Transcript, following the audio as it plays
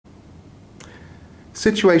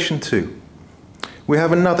Situation 2. We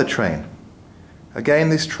have another train. Again,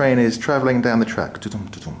 this train is travelling down the track.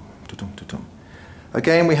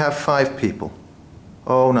 Again, we have 5 people.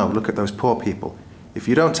 Oh no, look at those poor people. If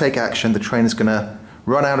you don't take action, the train is going to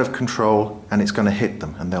run out of control and it's going to hit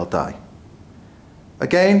them and they'll die.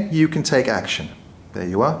 Again, you can take action. There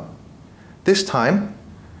you are. This time,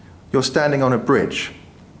 you're standing on a bridge.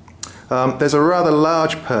 There's a rather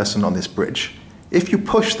large person on this bridge. If you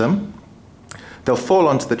push them, they'll fall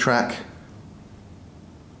onto the track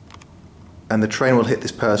and the train will hit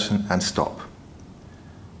this person and stop.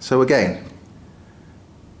 So again,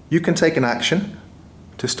 you can take an action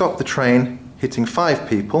to stop the train hitting 5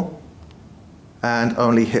 people and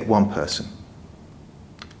only hit 1 person.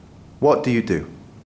 What do you do?